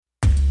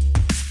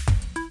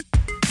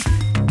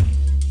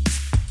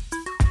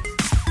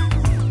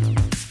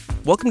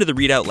Welcome to the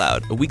Read Out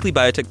Loud, a weekly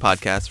biotech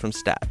podcast from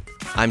Stat.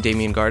 I'm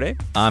Damian Garde.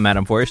 I'm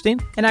Adam Feuerstein.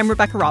 And I'm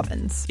Rebecca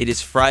Robbins. It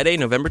is Friday,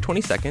 November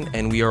 22nd,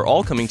 and we are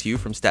all coming to you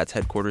from Stat's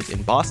headquarters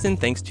in Boston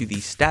thanks to the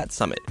Stat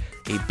Summit,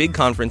 a big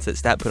conference that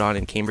Stat put on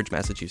in Cambridge,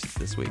 Massachusetts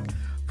this week.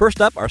 First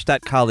up, our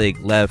Stat colleague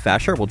Lev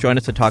Fasher will join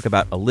us to talk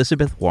about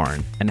Elizabeth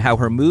Warren and how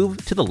her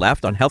move to the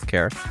left on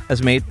healthcare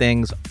has made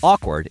things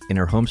awkward in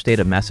her home state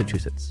of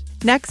Massachusetts.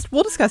 Next,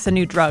 we'll discuss a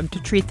new drug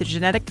to treat the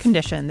genetic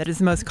condition that is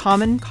the most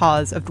common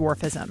cause of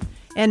dwarfism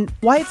and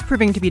why it's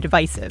proving to be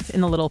divisive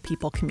in the little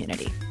people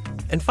community.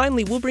 And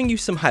finally, we'll bring you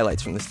some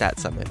highlights from the Stat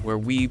Summit, where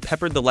we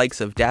peppered the likes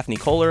of Daphne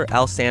Kohler,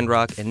 Al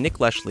Sandrock, and Nick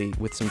Leshley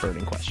with some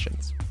burning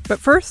questions. But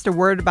first, a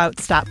word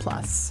about Stat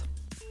Plus.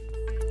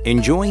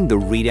 Enjoying the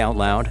Read Out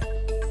Loud?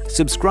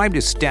 Subscribe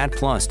to Stat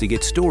Plus to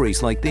get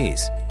stories like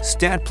these.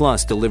 Stat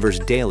Plus delivers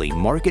daily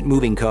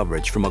market-moving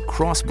coverage from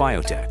across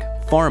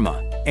biotech,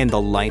 pharma, and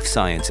the life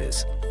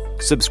sciences.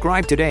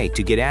 Subscribe today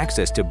to get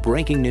access to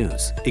breaking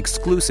news,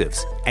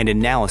 exclusives, and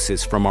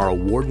analysis from our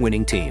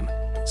award-winning team.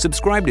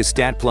 Subscribe to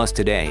Stat Plus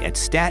today at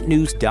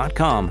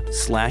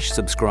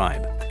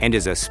statnews.com/subscribe. And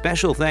as a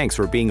special thanks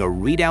for being a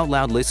Read Out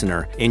Loud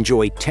listener,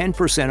 enjoy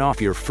 10% off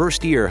your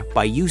first year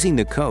by using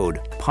the code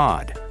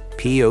POD,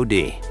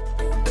 P-O-D.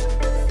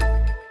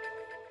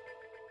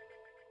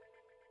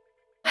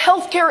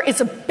 Healthcare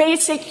is a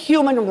basic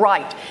human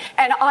right,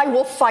 and I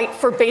will fight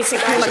for basic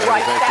human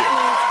rights.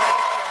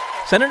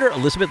 Senator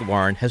Elizabeth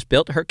Warren has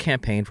built her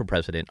campaign for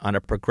president on a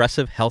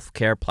progressive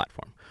healthcare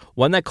platform,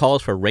 one that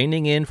calls for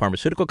reining in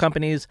pharmaceutical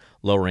companies,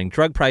 lowering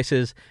drug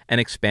prices, and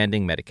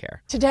expanding Medicare.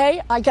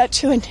 Today, I got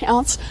to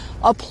announce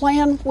a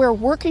plan where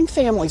working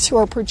families who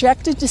are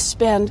projected to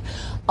spend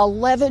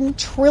 $11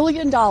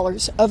 trillion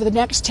over the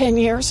next 10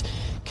 years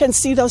can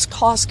see those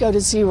costs go to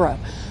zero.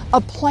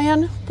 A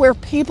plan where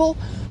people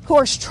who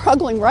are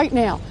struggling right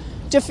now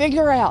to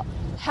figure out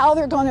how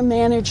they're going to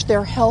manage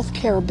their health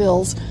care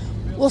bills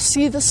will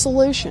see the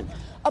solution.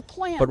 A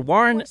plan. But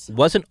Warren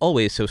wasn't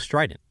always so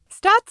strident.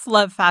 Stat's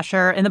Lev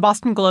Fasher and the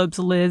Boston Globe's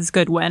Liz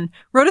Goodwin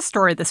wrote a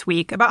story this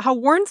week about how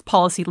Warren's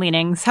policy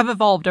leanings have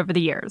evolved over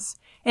the years,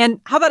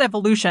 and how that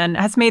evolution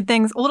has made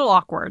things a little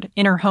awkward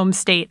in her home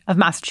state of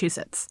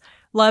Massachusetts.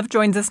 Lev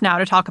joins us now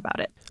to talk about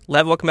it.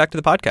 Lev, welcome back to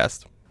the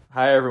podcast.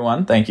 Hi,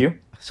 everyone. Thank you.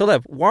 So,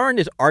 Lev, Warren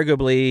is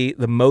arguably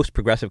the most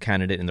progressive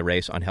candidate in the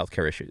race on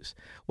healthcare issues.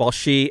 While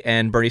she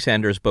and Bernie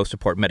Sanders both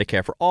support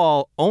Medicare for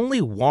all,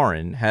 only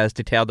Warren has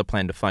detailed a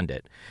plan to fund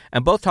it.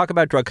 And both talk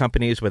about drug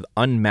companies with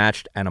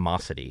unmatched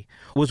animosity.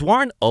 Was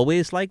Warren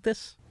always like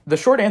this? The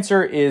short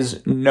answer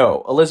is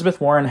no. Elizabeth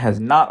Warren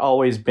has not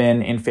always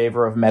been in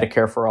favor of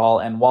Medicare for all,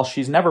 and while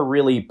she's never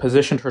really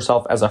positioned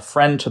herself as a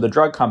friend to the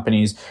drug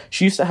companies,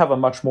 she used to have a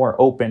much more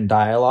open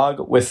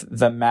dialogue with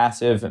the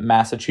massive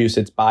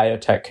Massachusetts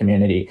biotech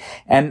community.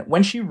 And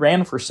when she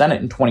ran for Senate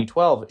in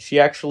 2012, she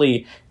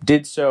actually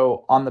did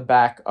so on the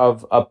back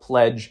of a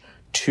pledge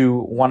to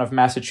one of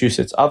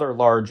Massachusetts' other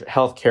large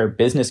healthcare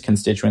business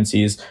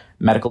constituencies,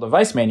 medical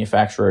device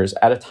manufacturers,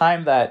 at a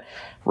time that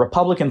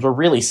Republicans were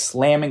really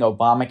slamming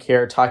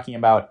Obamacare, talking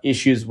about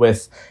issues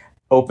with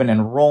open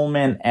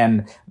enrollment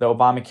and the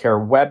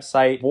Obamacare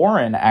website.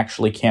 Warren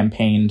actually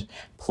campaigned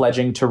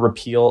pledging to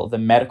repeal the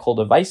medical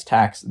device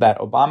tax that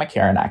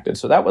Obamacare enacted.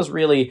 So that was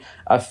really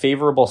a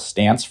favorable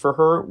stance for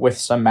her with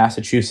some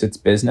Massachusetts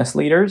business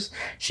leaders.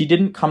 She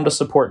didn't come to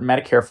support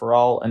Medicare for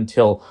all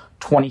until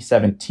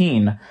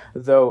 2017,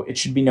 though it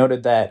should be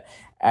noted that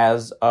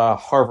as a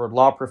Harvard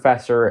law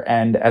professor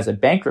and as a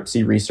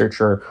bankruptcy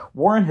researcher,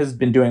 Warren has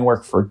been doing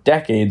work for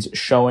decades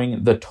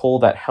showing the toll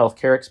that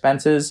healthcare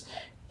expenses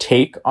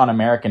take on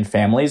American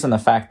families and the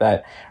fact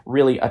that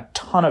really a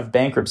ton of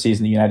bankruptcies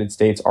in the United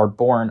States are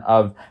born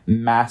of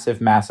massive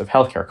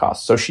healthcare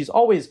costs. So she's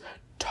always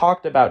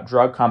talked about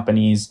drug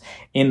companies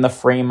in the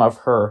frame of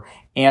her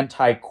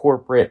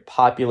anti-corporate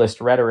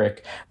populist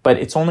rhetoric, but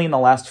it's only in the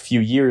last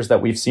few years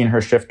that we've seen her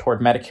shift toward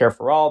Medicare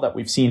for all, that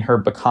we've seen her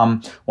become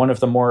one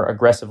of the more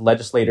aggressive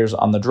legislators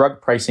on the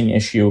drug pricing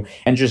issue,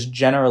 and just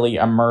generally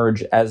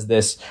emerge as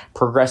this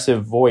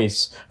progressive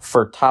voice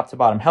for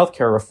top-to-bottom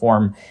healthcare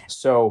reform.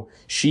 So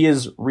she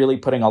is really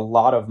putting a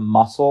lot of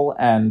muscle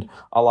and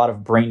a lot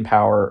of brain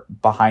power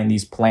behind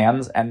these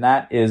plans, and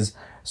that is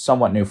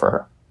somewhat new for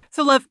her.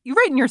 So, Lev, you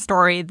write in your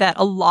story that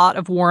a lot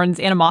of Warren's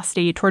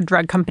animosity toward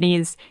drug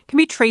companies can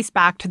be traced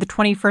back to the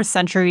 21st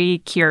Century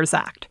Cures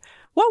Act.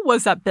 What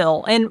was that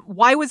bill, and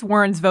why was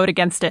Warren's vote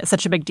against it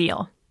such a big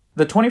deal?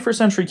 The 21st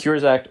Century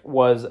Cures Act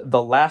was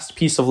the last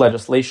piece of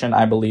legislation,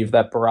 I believe,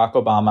 that Barack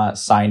Obama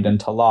signed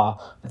into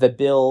law. The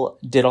bill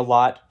did a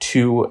lot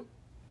to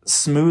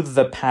smooth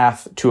the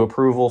path to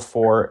approval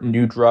for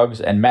new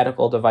drugs and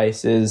medical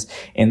devices.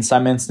 In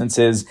some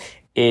instances,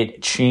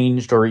 it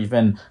changed or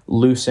even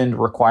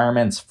loosened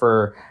requirements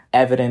for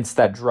evidence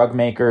that drug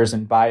makers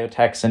and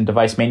biotechs and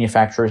device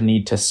manufacturers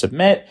need to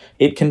submit.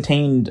 It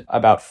contained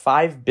about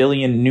 $5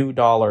 billion new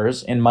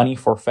dollars in money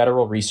for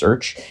federal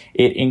research.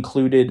 It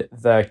included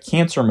the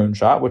cancer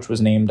moonshot, which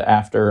was named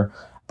after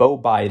Beau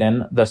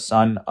Biden, the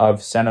son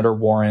of Senator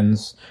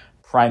Warren's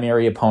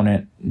primary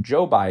opponent,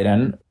 Joe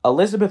Biden.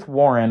 Elizabeth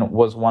Warren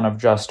was one of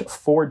just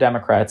 4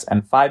 Democrats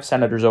and 5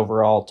 senators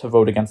overall to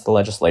vote against the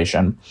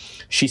legislation.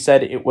 She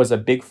said it was a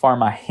big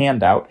pharma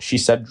handout. She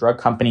said drug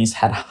companies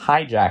had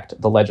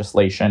hijacked the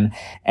legislation,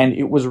 and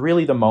it was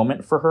really the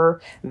moment for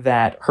her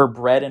that her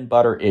bread and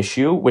butter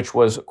issue, which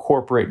was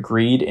corporate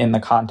greed in the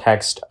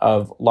context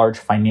of large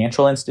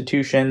financial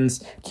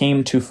institutions,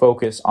 came to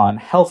focus on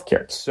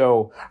healthcare.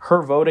 So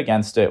her vote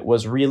against it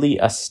was really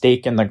a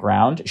stake in the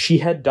ground. She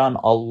had done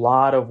a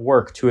lot of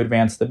work to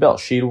advance the bill.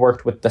 She'd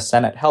worked with the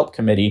Senate Help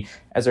Committee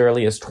as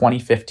early as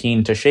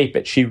 2015 to shape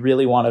it. She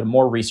really wanted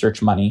more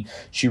research money.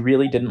 She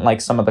really didn't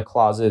like some of the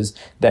clauses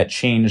that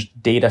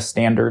changed data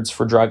standards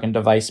for drug and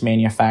device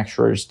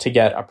manufacturers to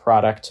get a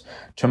product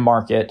to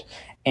market.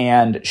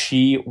 And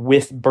she,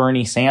 with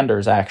Bernie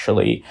Sanders,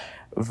 actually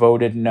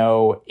voted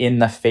no in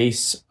the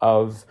face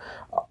of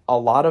a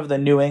lot of the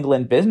New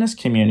England business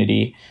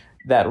community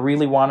that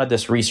really wanted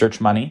this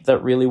research money,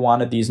 that really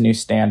wanted these new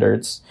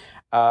standards.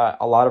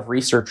 A lot of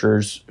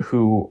researchers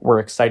who were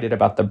excited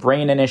about the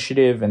BRAIN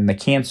initiative and the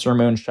cancer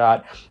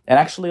moonshot, and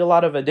actually a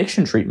lot of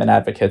addiction treatment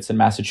advocates in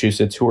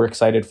Massachusetts who were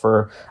excited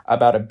for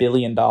about $1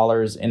 billion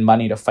in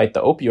money to fight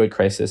the opioid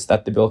crisis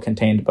that the bill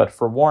contained. But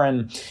for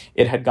Warren,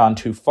 it had gone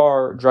too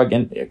far.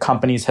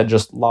 Companies had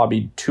just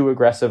lobbied too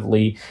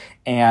aggressively.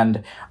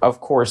 And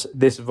of course,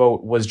 this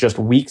vote was just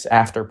weeks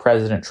after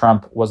President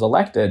Trump was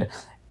elected.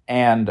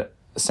 And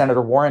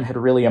Senator Warren had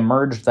really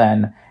emerged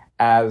then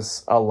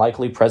as a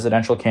likely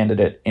presidential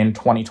candidate in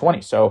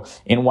 2020. So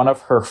in one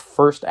of her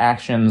first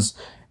actions,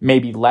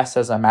 maybe less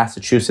as a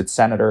Massachusetts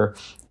senator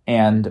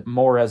and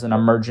more as an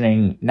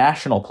emerging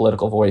national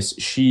political voice,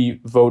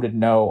 she voted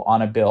no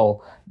on a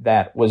bill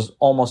that was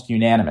almost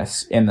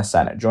unanimous in the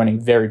Senate, joining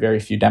very, very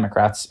few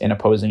Democrats in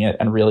opposing it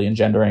and really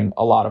engendering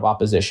a lot of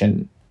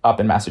opposition up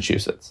in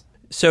Massachusetts.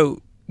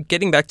 So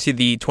getting back to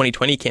the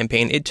 2020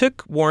 campaign, it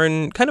took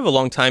Warren kind of a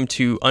long time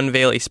to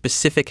unveil a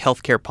specific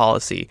healthcare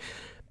policy.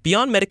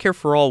 Beyond Medicare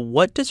for All,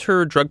 what does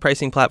her drug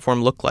pricing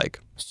platform look like?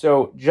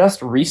 So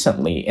just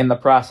recently, in the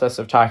process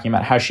of talking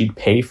about how she'd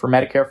pay for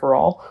Medicare for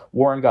All,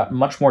 Warren got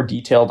much more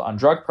detailed on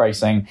drug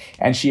pricing,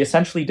 and she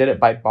essentially did it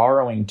by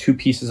borrowing 2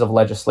 pieces of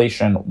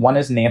legislation. One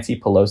is Nancy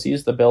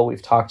Pelosi's, the bill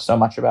we've talked so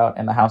much about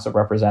in the House of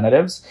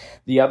Representatives.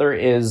 The other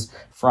is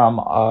from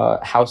a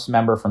House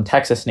member from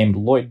Texas named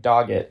Lloyd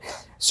Doggett.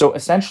 So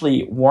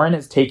essentially, Warren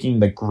is taking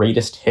the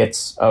greatest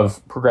hits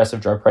of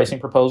progressive drug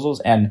pricing proposals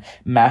and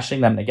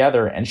mashing them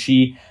together. And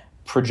she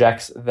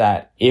projects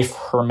that if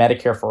her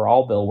Medicare for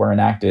All bill were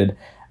enacted,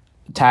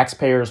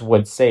 taxpayers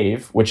would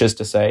save, which is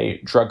to say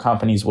drug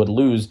companies would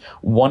lose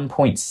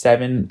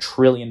 $1.7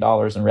 trillion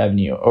in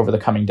revenue over the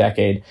coming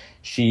decade.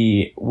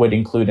 She would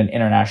include an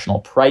international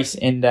price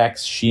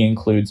index. She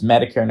includes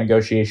Medicare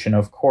negotiation,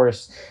 of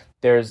course.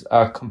 There's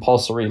a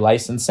compulsory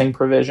licensing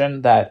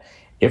provision that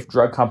if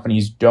drug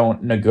companies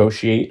don't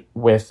negotiate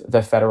with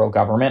the federal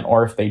government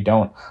or if they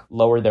don't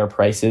lower their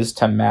prices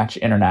to match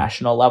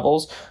international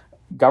levels,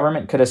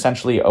 government could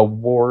essentially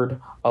award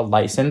a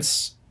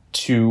license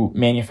to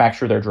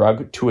manufacture their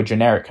drug to a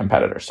generic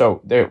competitor.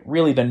 So they're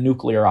really the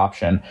nuclear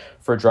option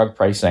for drug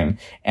pricing.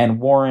 And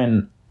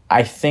Warren,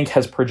 I think,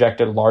 has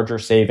projected larger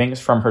savings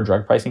from her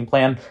drug pricing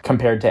plan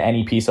compared to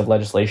any piece of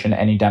legislation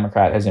any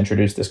Democrat has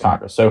introduced this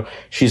Congress. So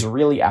she's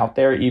really out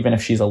there, even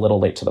if she's a little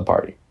late to the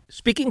party.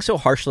 Speaking so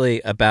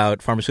harshly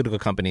about pharmaceutical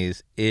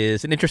companies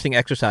is an interesting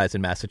exercise in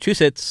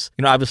Massachusetts.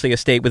 Obviously a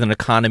state with an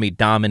economy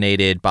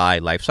dominated by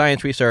life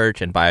science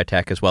research and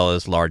biotech as well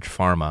as large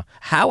pharma.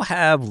 How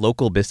have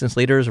local business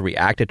leaders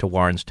reacted to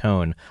Warren's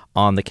tone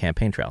on the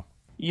campaign trail?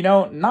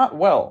 Not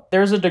well.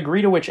 There's a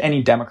degree to which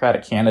any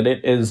Democratic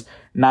candidate is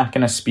not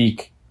going to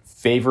speak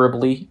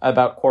favorably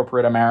about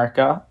corporate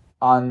America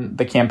on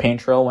the campaign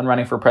trail when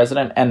running for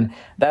president, and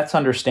that's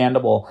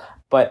understandable.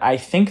 But I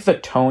think the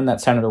tone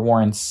that Senator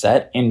Warren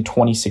set in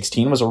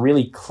 2016 was a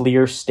really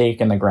clear stake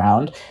in the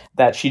ground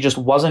that she just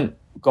wasn't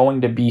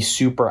going to be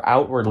super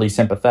outwardly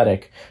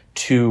sympathetic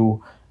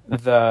to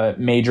the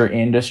major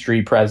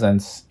industry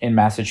presence in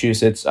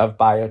Massachusetts of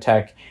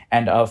biotech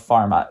and of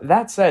pharma.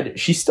 That said,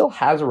 she still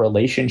has a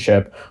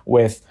relationship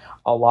with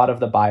a lot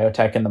of the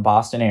biotech in the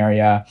Boston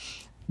area.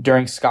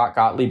 During Scott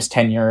Gottlieb's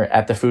tenure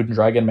at the Food and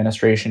Drug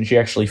Administration, she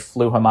actually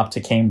flew him up to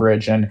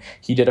Cambridge and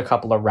he did a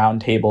couple of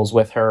roundtables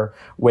with her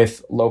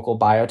with local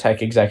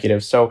biotech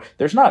executives. So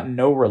there's not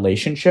no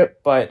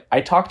relationship, but I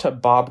talked to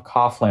Bob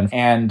Coughlin,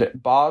 and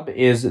Bob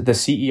is the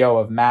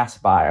CEO of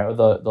MassBio,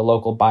 the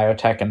local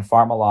biotech and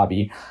pharma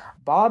lobby.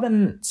 Bob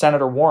and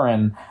Senator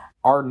Warren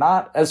are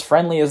not as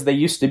friendly as they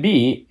used to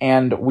be,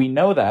 and we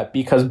know that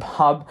because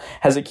Bob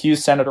has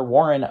accused Senator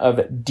Warren of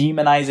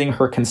demonizing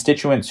her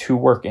constituents who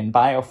work in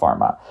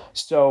biopharma.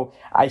 So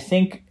I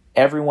think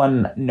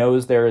everyone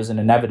knows there is an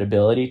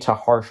inevitability to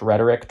harsh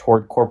rhetoric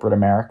toward corporate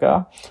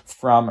America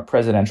from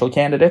presidential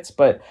candidates,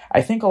 but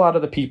I think a lot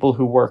of the people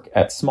who work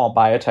at small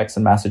biotechs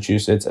in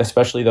Massachusetts,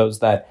 especially those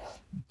that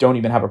don't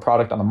even have a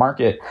product on the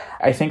market,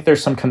 I think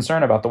there's some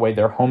concern about the way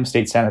their home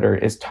state senator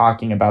is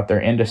talking about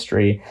their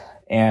industry.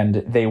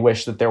 And they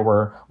wish that there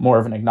were more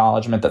of an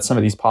acknowledgement that some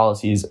of these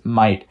policies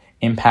might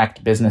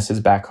impact businesses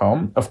back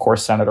home. Of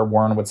course, Senator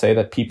Warren would say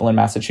that people in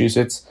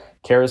Massachusetts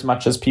care as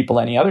much as people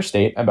in any other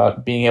state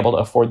about being able to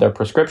afford their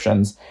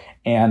prescriptions,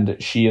 and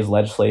she is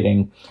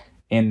legislating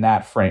in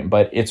that frame.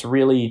 But it's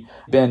really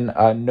been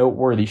a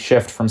noteworthy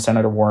shift from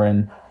Senator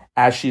Warren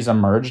as she's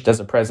emerged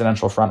as a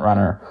presidential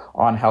frontrunner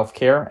on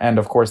healthcare. And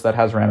of course, that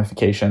has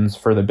ramifications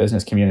for the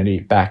business community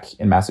back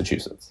in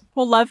Massachusetts.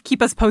 Well, Love,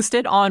 keep us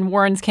posted on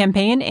Warren's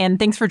campaign, and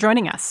thanks for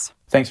joining us.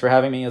 Thanks for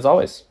having me, as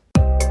always.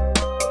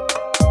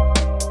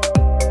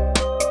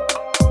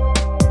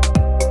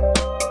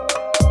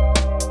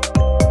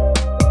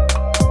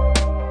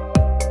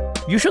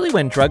 Usually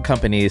when drug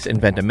companies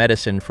invent a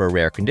medicine for a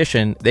rare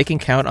condition, they can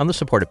count on the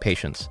support of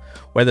patients,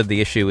 whether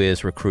the issue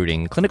is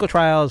recruiting clinical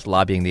trials,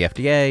 lobbying the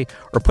FDA,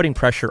 or putting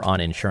pressure on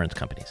insurance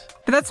companies.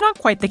 But that's not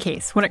quite the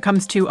case when it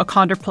comes to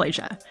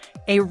achondroplasia,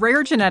 a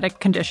rare genetic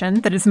condition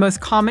that is the most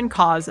common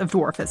cause of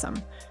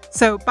dwarfism.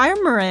 So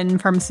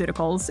BioMarin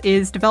Pharmaceuticals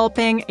is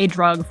developing a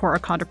drug for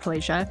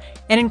achondroplasia,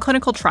 and in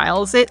clinical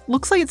trials, it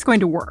looks like it's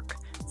going to work.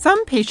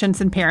 Some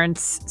patients and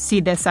parents see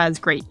this as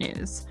great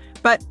news.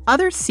 But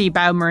others see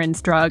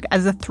BioMarin's drug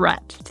as a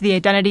threat to the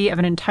identity of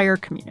an entire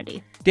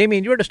community.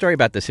 Damien, you wrote a story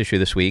about this issue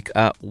this week.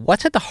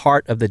 What's at the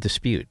heart of the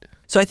dispute?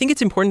 So I think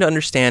it's important to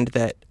understand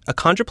that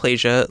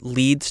achondroplasia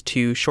leads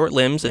to short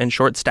limbs and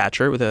short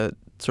stature with a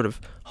sort of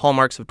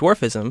hallmarks of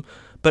dwarfism,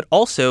 but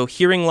also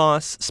hearing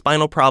loss,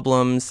 spinal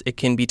problems. It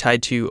can be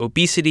tied to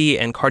obesity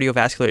and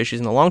cardiovascular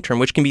issues in the long term,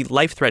 which can be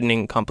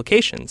life-threatening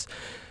complications.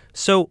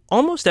 So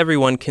almost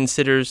everyone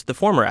considers the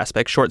former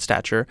aspect, short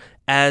stature,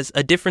 as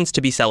a difference to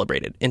be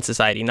celebrated in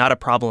society, not a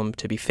problem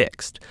to be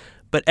fixed.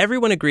 But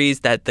everyone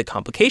agrees that the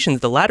complications,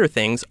 the latter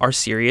things, are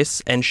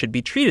serious and should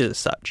be treated as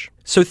such.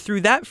 So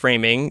through that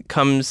framing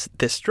comes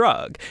this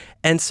drug.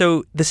 And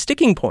so the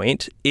sticking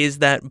point is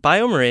that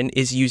BioMarin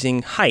is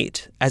using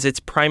height as its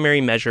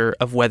primary measure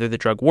of whether the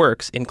drug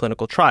works in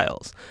clinical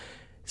trials.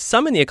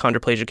 Some in the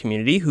achondroplasia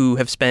community who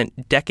have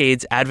spent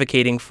decades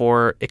advocating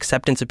for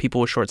acceptance of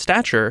people with short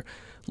stature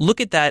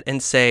look at that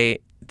and say,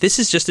 this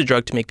is just a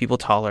drug to make people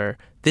taller.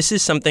 This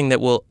is something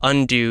that will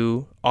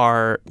undo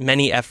our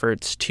many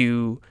efforts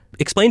to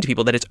explain to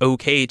people that it's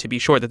okay to be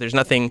short, that there's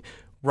nothing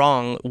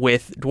wrong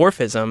with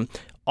dwarfism,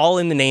 all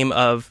in the name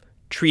of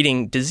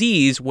treating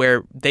disease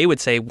where they would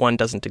say one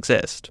doesn't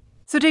exist.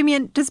 So,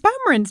 Damien, does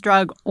BioMarin's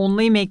drug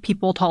only make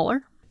people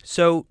taller?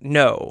 So,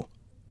 no.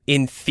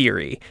 In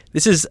theory.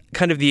 This is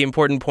kind of the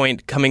important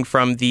point coming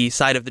from the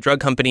side of the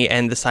drug company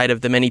and the side of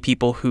the many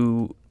people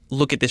who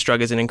look at this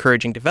drug as an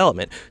encouraging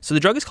development. So the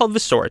drug is called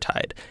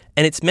vosoritide,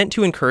 and it's meant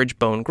to encourage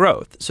bone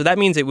growth. So that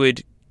means it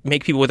would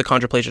make people with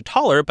achondroplasia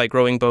taller by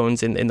growing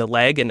bones in the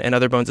leg and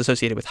other bones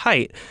associated with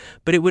height,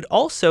 but it would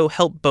also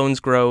help bones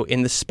grow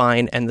in the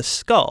spine and the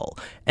skull.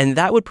 And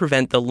that would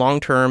prevent the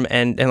long-term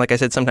and like I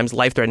said, sometimes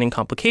life-threatening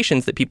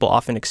complications that people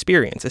often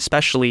experience,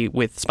 especially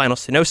with spinal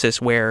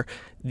stenosis, where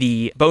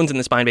the bones in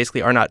the spine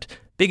basically are not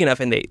big enough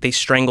and they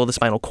strangle the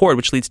spinal cord,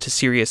 which leads to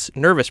serious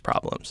nervous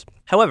problems.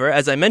 However,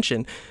 as I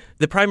mentioned,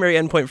 the primary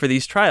endpoint for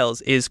these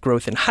trials is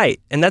growth in height,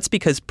 and that's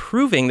because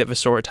proving that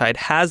vosoritide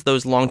has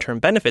those long-term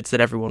benefits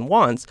that everyone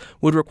wants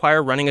would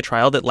require running a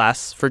trial that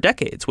lasts for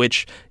decades,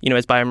 which,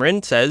 as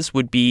BioMarin says,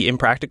 would be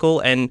impractical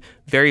and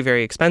very,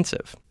 very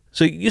expensive.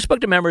 So you spoke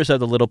to members of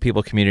the Little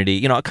People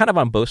community, kind of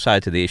on both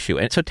sides of the issue.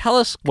 And so tell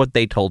us what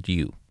they told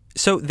you.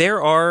 So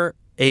there are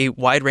a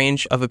wide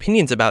range of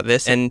opinions about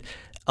this, and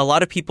a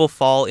lot of people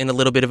fall in a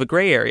little bit of a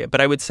gray area.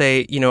 But I would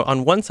say,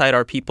 on one side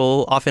are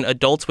people, often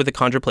adults with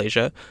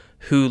achondroplasia,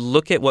 who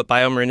look at what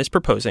BioMarin is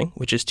proposing,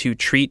 which is to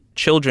treat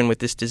children with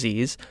this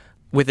disease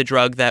with a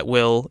drug that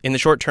will, in the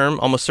short term,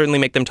 almost certainly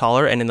make them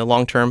taller, and in the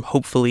long term,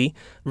 hopefully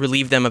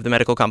relieve them of the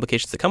medical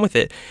complications that come with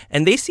it.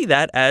 And they see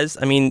that as,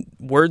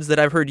 words that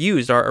I've heard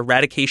used are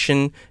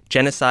eradication,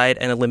 genocide,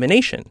 and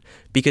elimination.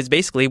 Because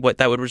basically what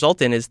that would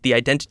result in is the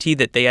identity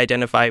that they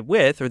identify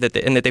with, or that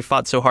they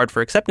fought so hard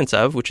for acceptance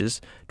of, which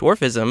is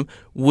dwarfism,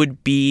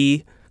 would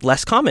be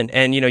less common.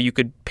 And, you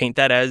could paint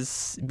that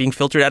as being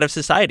filtered out of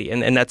society.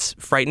 And that's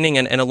frightening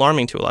and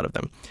alarming to a lot of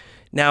them.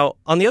 Now,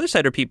 on the other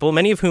side are people,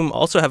 many of whom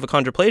also have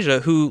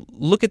achondroplasia, who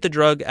look at the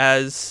drug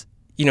as,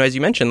 as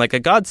you mentioned, like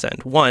a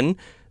godsend. One,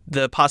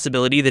 the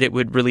possibility that it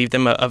would relieve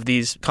them of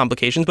these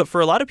complications. But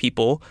for a lot of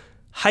people,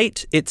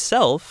 height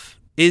itself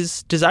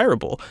is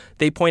desirable.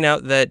 They point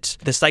out that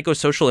the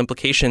psychosocial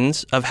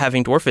implications of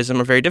having dwarfism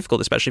are very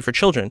difficult, especially for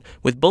children,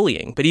 with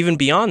bullying. But even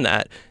beyond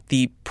that,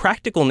 the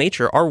practical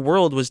nature, our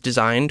world was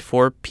designed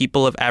for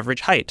people of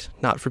average height,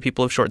 not for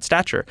people of short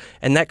stature.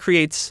 And that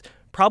creates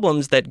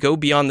problems that go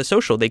beyond the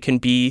social. They can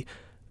be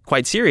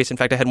quite serious. In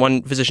fact, I had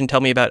one physician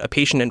tell me about a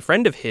patient and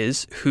friend of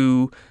his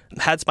who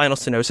had spinal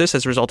stenosis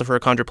as a result of her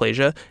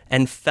achondroplasia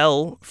and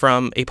fell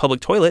from a public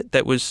toilet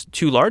that was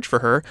too large for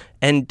her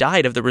and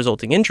died of the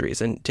resulting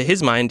injuries. And to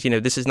his mind,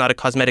 this is not a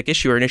cosmetic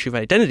issue or an issue of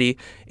identity.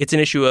 It's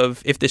an issue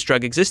of, if this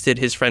drug existed,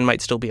 his friend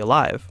might still be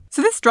alive.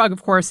 So this drug,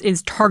 of course,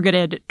 is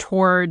targeted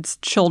towards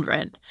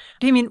children.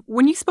 Damien,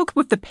 when you spoke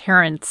with the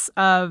parents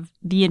of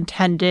the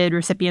intended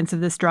recipients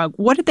of this drug,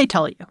 what did they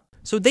tell you?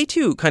 So they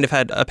too kind of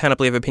had a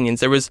panoply of opinions.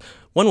 There was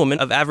one woman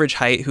of average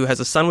height who has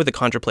a son with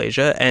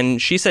achondroplasia,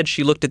 and she said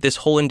she looked at this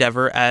whole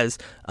endeavor as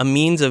a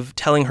means of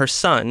telling her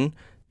son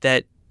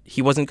that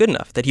he wasn't good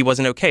enough, that he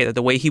wasn't okay, that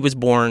the way he was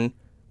born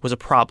was a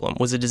problem,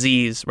 was a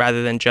disease,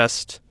 rather than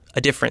just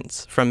a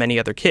difference from many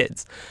other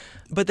kids.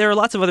 But there are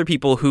lots of other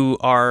people who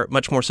are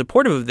much more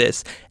supportive of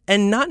this,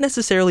 and not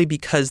necessarily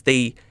because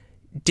they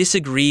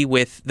disagree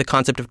with the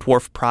concept of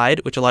dwarf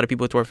pride, which a lot of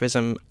people with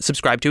dwarfism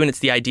subscribe to, and it's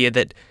the idea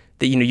that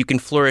you can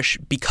flourish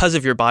because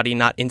of your body,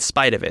 not in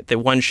spite of it, that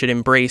one should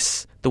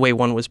embrace the way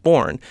one was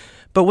born.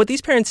 But what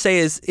these parents say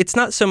is it's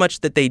not so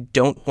much that they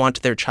don't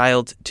want their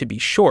child to be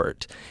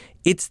short.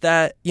 It's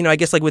that, I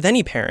guess like with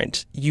any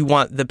parent, you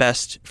want the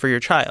best for your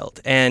child.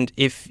 And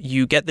if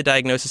you get the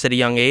diagnosis at a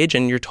young age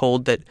and you're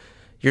told that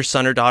your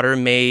son or daughter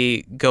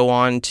may go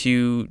on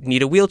to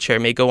need a wheelchair,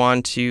 may go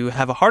on to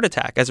have a heart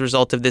attack as a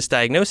result of this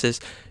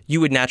diagnosis,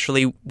 you would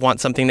naturally want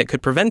something that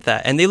could prevent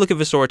that. And they look at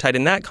vosoritide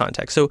in that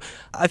context. So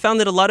I found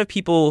that a lot of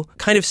people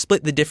kind of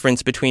split the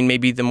difference between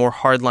maybe the more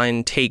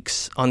hardline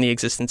takes on the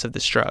existence of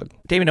this drug.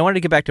 Damien, I wanted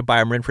to get back to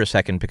BioMarin for a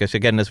second because,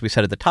 again, as we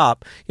said at the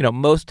top,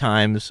 most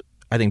times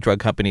I think drug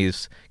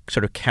companies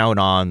sort of count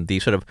on the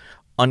sort of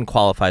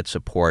unqualified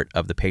support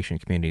of the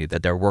patient community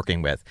that they're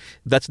working with.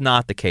 That's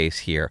not the case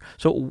here.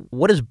 So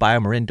what is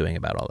BioMarin doing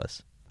about all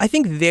this? I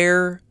think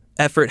their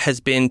effort has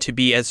been to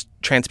be as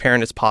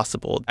transparent as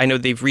possible. I know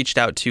they've reached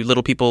out to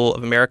Little People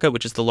of America,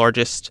 which is the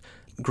largest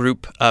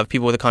group of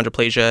people with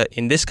achondroplasia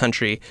in this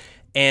country,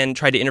 and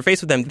tried to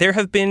interface with them. There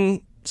have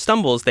been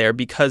stumbles there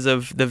because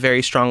of the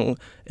very strong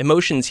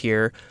emotions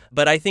here.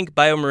 But I think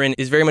BioMarin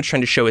is very much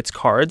trying to show its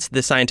cards.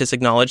 The scientists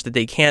acknowledge that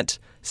they can't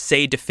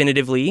say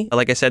definitively,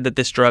 like I said, that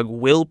this drug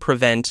will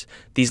prevent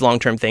these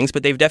long-term things,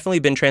 but they've definitely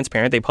been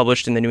transparent. They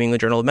published in the New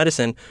England Journal of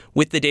Medicine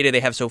with the data they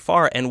have so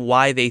far and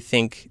why they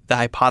think the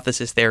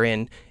hypothesis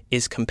therein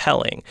is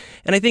compelling.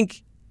 And I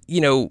think,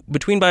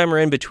 between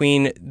BioMarin,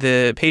 between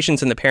the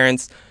patients and the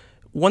parents,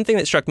 one thing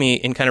that struck me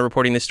in kind of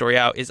reporting this story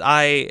out is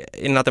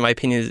not that my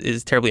opinion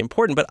is terribly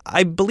important, but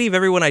I believe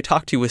everyone I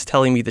talked to was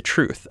telling me the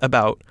truth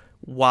about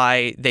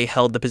why they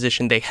held the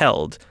position they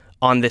held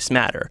on this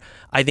matter.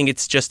 I think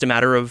it's just a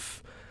matter of,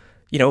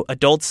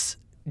 adults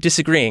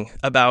disagreeing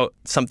about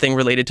something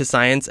related to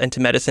science and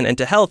to medicine and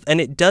to health. And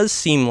it does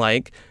seem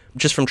like,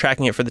 just from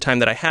tracking it for the time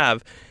that I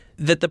have,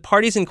 that the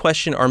parties in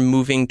question are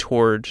moving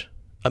toward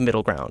a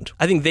middle ground.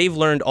 I think they've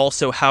learned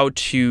also how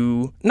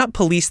to not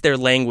police their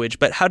language,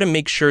 but how to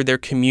make sure they're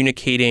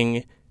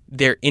communicating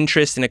their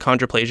interest in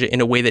achondroplasia in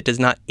a way that does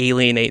not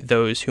alienate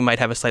those who might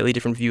have a slightly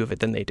different view of it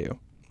than they do.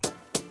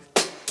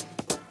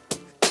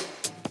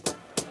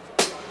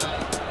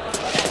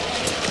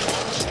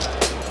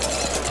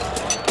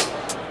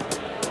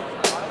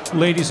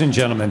 Ladies and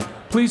gentlemen,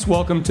 please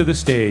welcome to the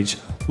stage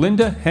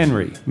Linda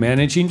Henry,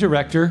 Managing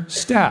Director,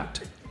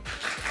 STAT.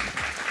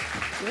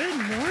 Good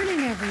morning,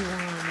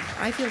 everyone.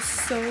 I feel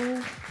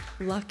so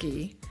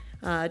lucky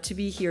to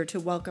be here to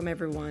welcome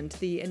everyone to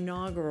the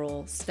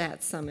inaugural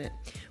STAT Summit,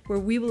 where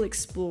we will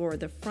explore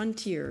the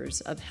frontiers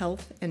of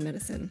health and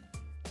medicine.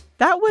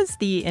 That was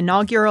the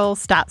inaugural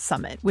STAT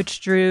Summit, which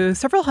drew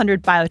several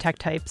hundred biotech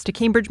types to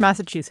Cambridge,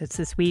 Massachusetts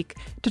this week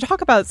to talk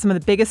about some of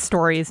the biggest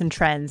stories and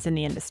trends in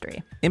the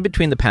industry. In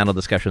between the panel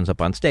discussions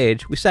up on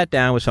stage, we sat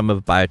down with some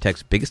of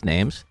biotech's biggest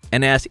names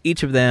and asked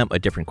each of them a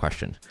different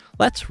question.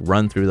 Let's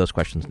run through those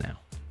questions now.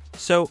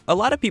 So a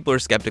lot of people are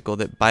skeptical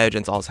that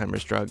Biogen's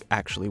Alzheimer's drug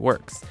actually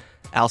works.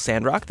 Al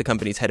Sandrock, the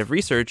company's head of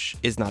research,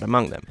 is not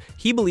among them.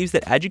 He believes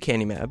that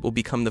aducanumab will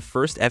become the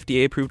first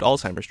FDA-approved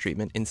Alzheimer's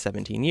treatment in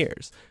 17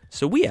 years.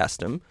 So we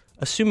asked him,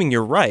 assuming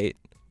you're right,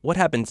 what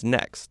happens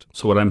next?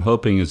 So what I'm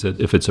hoping is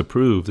that if it's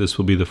approved, this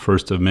will be the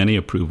first of many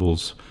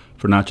approvals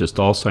for not just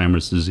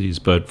Alzheimer's disease,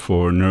 but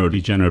for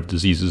neurodegenerative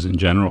diseases in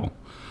general.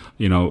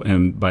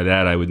 And by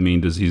that I would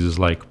mean diseases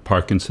like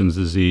Parkinson's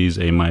disease,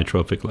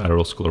 amyotrophic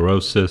lateral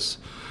sclerosis.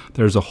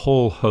 There's a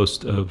whole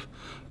host of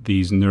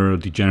these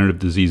neurodegenerative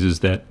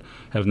diseases that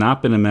have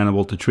not been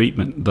amenable to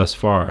treatment thus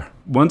far.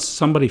 Once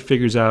somebody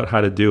figures out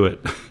how to do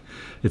it,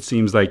 it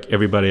seems like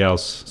everybody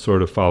else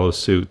sort of follows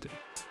suit.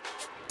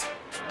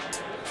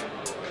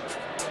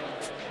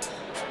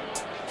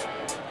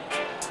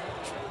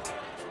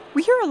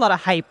 We hear a lot of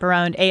hype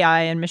around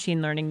AI and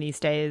machine learning these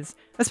days,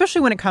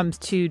 especially when it comes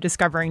to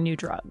discovering new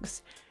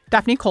drugs.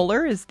 Daphne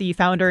Koller is the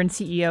founder and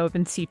CEO of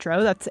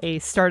Incitro. That's a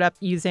startup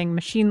using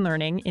machine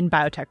learning in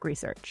biotech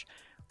research.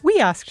 We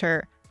asked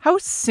her, how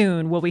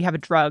soon will we have a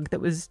drug that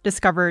was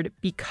discovered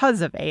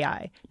because of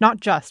AI, not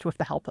just with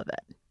the help of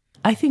it?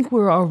 I think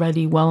we're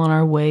already well on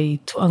our way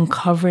to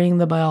uncovering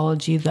the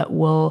biology that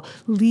will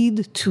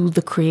lead to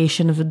the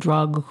creation of a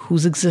drug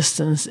whose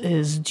existence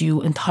is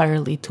due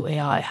entirely to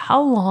AI.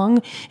 How long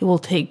it will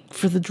take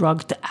for the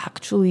drug to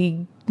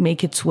actually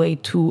make its way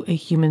to a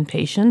human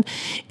patient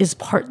is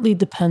partly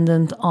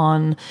dependent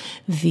on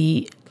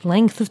the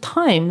length of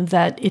time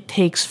that it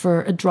takes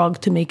for a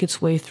drug to make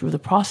its way through the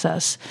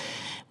process.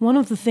 One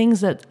of the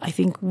things that I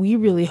think we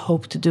really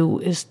hope to do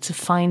is to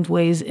find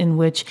ways in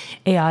which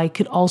AI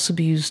could also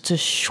be used to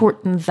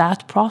shorten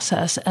that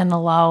process and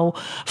allow,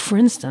 for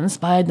instance,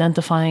 by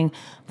identifying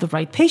the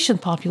right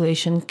patient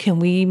population, can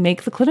we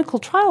make the clinical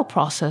trial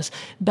process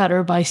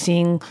better by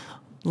seeing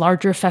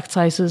larger effect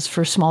sizes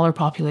for smaller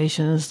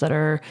populations that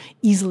are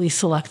easily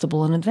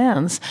selectable in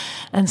advance?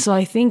 And so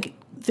I think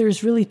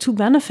there's really two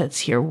benefits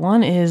here.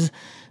 One is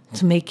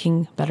to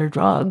making better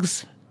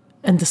drugs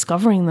and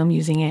discovering them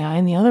using AI,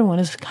 and the other one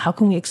is how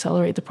can we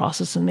accelerate the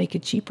process and make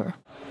it cheaper?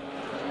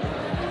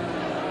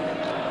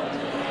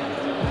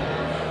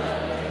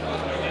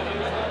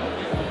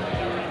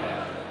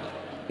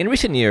 In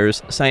recent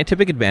years,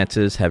 scientific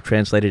advances have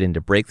translated into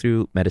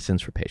breakthrough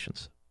medicines for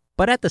patients.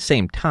 But at the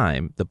same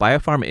time, the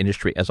biopharma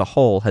industry as a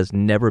whole has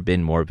never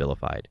been more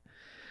vilified.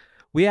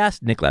 We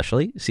asked Nick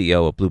Leshley,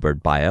 CEO of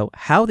Bluebird Bio,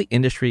 how the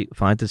industry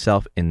finds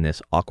itself in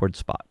this awkward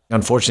spot.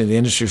 Unfortunately, the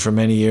industry for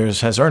many years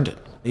has earned it.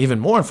 Even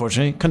more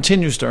unfortunately,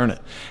 continues to earn it.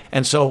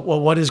 And so,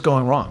 what is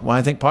going wrong? Well,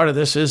 I think part of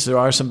this is there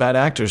are some bad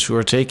actors who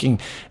are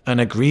taking an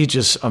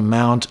egregious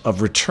amount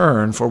of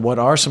return for what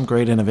are some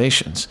great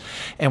innovations.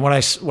 And what I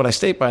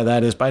state by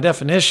that is, by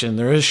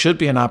definition, should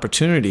be an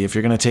opportunity if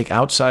you're going to take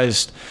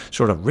outsized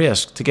sort of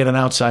risk to get an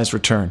outsized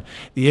return.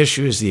 The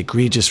issue is the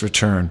egregious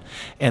return.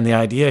 And the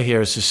idea here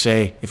is to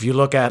say, if you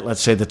look at,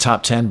 let's say, the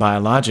top 10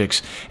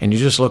 biologics, and you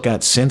just look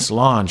at since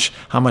launch,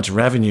 how much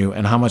revenue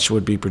and how much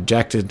would be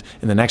projected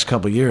in the next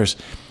couple of years,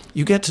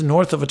 you get to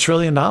north of $1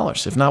 trillion,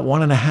 if not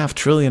 $1.5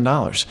 trillion.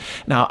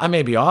 Now, I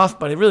may be off,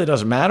 but it really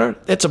doesn't matter.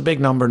 It's a big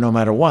number no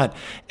matter what.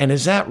 And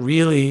is that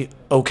really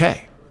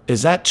okay?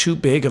 Is that too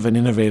big of an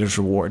innovator's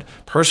reward?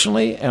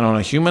 Personally, and on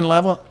a human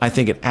level, I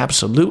think it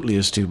absolutely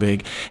is too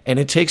big, and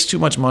it takes too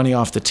much money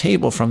off the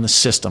table from the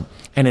system,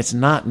 and it's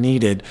not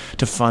needed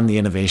to fund the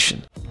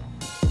innovation.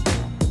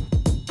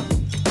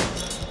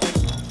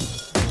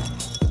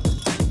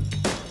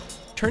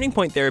 Turning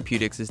Point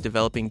Therapeutics is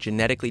developing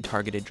genetically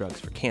targeted drugs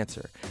for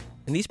cancer,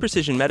 and these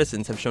precision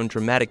medicines have shown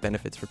dramatic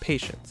benefits for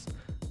patients.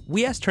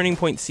 We asked Turning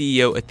Point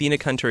CEO Athena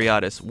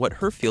Kantoriadis what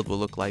her field will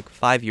look like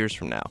 5 years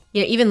from now.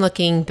 Even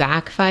looking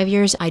back 5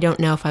 years, I don't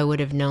know if I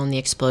would have known the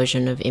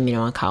explosion of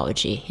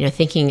immuno-oncology.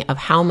 Thinking of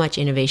how much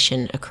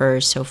innovation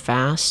occurs so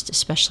fast,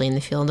 especially in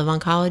the field of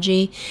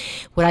oncology.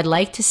 What I'd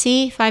like to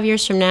see 5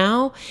 years from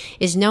now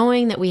is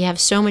knowing that we have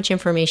so much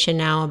information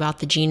now about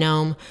the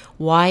genome.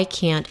 Why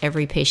can't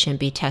every patient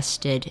be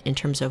tested in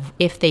terms of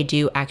if they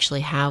do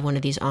actually have one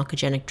of these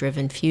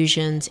oncogenic-driven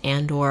fusions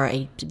and or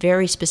a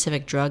very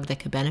specific drug that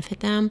could benefit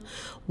them?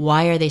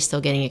 Why are they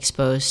still getting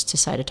exposed to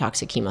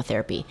cytotoxic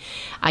chemotherapy?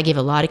 I gave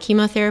a lot of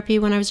chemotherapy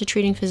when I was a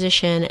treating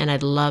physician, and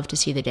I'd love to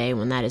see the day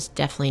when that is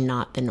definitely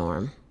not the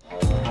norm.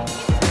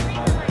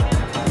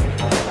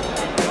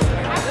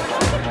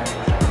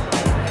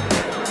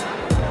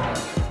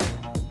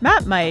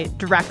 Matt Might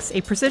directs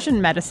a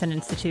precision medicine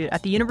institute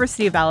at the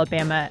University of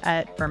Alabama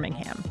at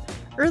Birmingham.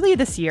 Early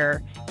this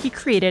year, he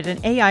created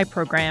an AI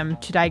program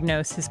to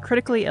diagnose his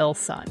critically ill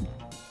son.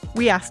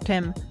 We asked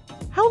him,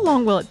 how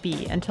long will it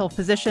be until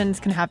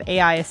physicians can have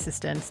AI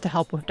assistants to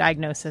help with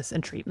diagnosis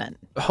and treatment?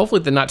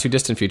 Hopefully the not too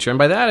distant future. And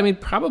by that, I mean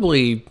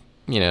probably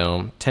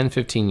 10,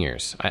 15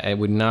 years. I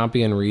would not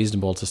be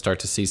unreasonable to start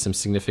to see some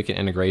significant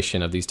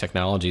integration of these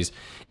technologies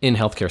in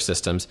healthcare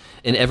systems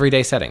in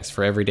everyday settings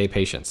for everyday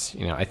patients.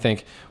 I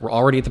think we're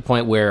already at the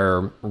point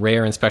where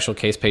rare and special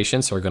case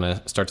patients are going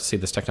to start to see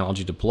this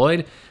technology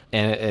deployed,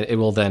 and it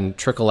will then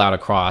trickle out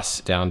across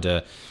down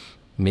to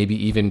maybe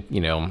even,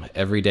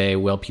 everyday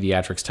well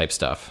pediatrics type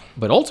stuff.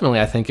 But ultimately,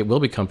 I think it will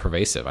become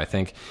pervasive. I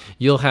think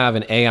you'll have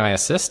an AI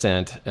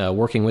assistant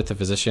working with the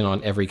physician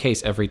on every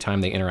case every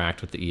time they interact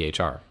with the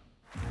EHR.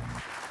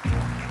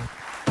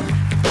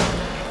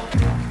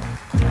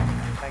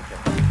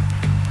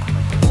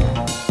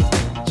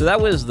 So that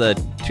was the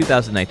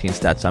 2019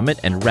 Stat Summit,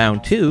 and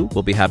round 2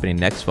 will be happening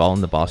next fall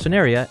in the Boston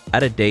area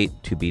at a date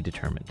to be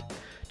determined.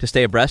 To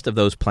stay abreast of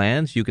those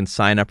plans, you can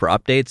sign up for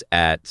updates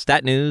at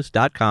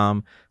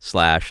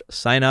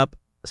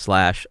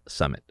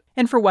statnews.com/signup/summit.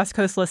 And for West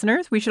Coast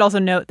listeners, we should also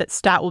note that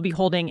STAT will be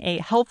holding a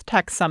health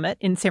tech summit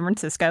in San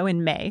Francisco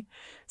in May.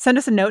 Send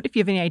us a note if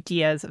you have any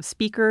ideas of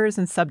speakers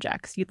and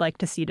subjects you'd like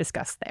to see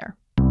discussed there.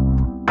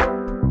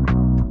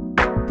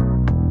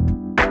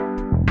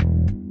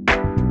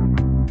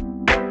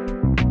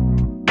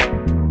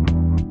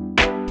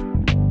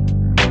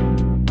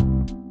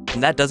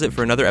 And that does it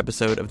for another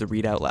episode of the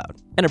Read Out Loud.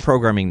 And a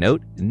programming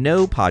note,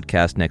 no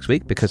podcast next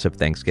week because of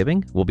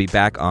Thanksgiving. We'll be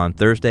back on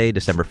Thursday,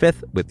 December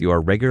 5th with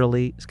your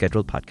regularly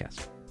scheduled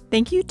podcast.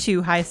 Thank you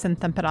to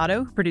Hyacinth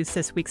Temperato, who produced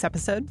this week's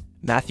episode.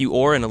 Matthew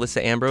Orr and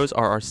Alyssa Ambrose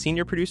are our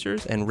senior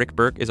producers, and Rick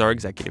Burke is our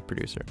executive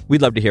producer.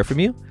 We'd love to hear from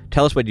you.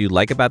 Tell us what you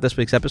like about this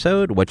week's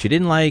episode, what you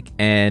didn't like,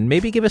 and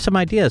maybe give us some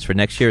ideas for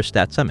next year's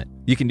Stat Summit.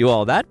 You can do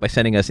all that by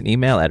sending us an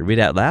email at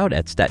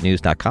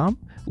readoutloud@statnews.com.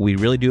 We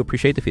really do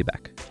appreciate the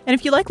feedback. And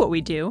if you like what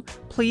we do,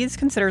 please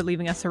consider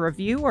leaving us a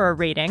review or a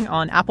rating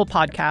on Apple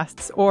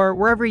Podcasts or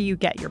wherever you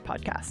get your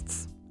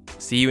podcasts.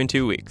 See you in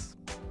 2 weeks.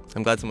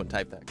 I'm glad someone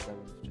typed that.